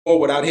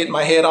without hitting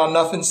my head on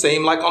nothing,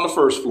 same like on the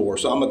first floor.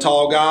 So I'm a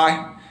tall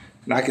guy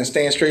and I can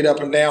stand straight up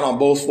and down on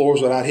both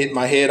floors without hitting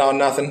my head on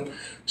nothing.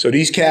 So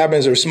these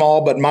cabins are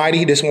small but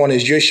mighty. This one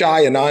is just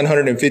shy of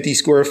 950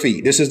 square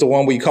feet. This is the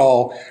one we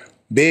call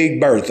Big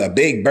Bertha,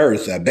 baby.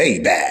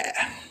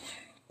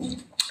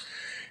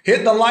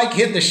 Hit the like,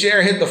 hit the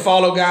share, hit the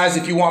follow, guys,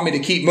 if you want me to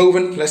keep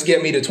moving. Let's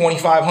get me to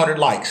 2,500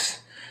 likes.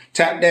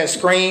 Tap that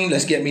screen.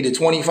 Let's get me to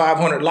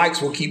 2,500 likes.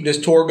 We'll keep this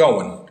tour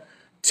going.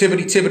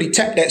 Tibbity,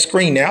 tap that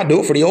screen now.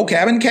 Do it for the old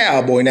cabin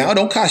cowboy now. It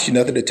don't cost you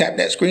nothing to tap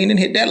that screen and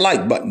hit that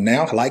like button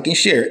now. Like and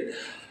share it.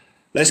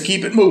 Let's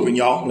keep it moving,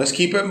 y'all. Let's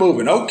keep it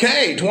moving.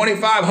 Okay,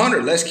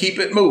 2,500. Let's keep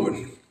it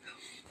moving.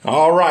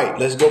 All right,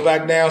 let's go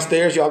back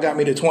downstairs. Y'all got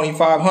me to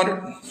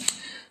 2,500.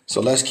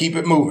 So let's keep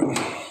it moving.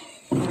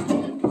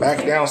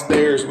 Back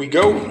downstairs we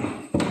go.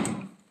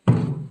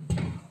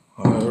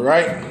 All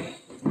right.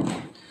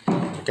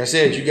 Like I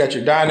said, you got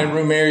your dining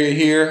room area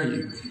here.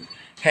 You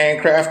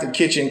handcrafted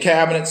kitchen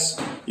cabinets.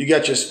 You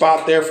got your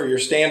spot there for your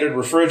standard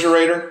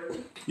refrigerator.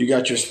 You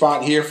got your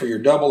spot here for your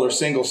double or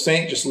single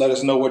sink. Just let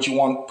us know what you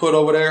want to put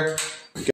over there.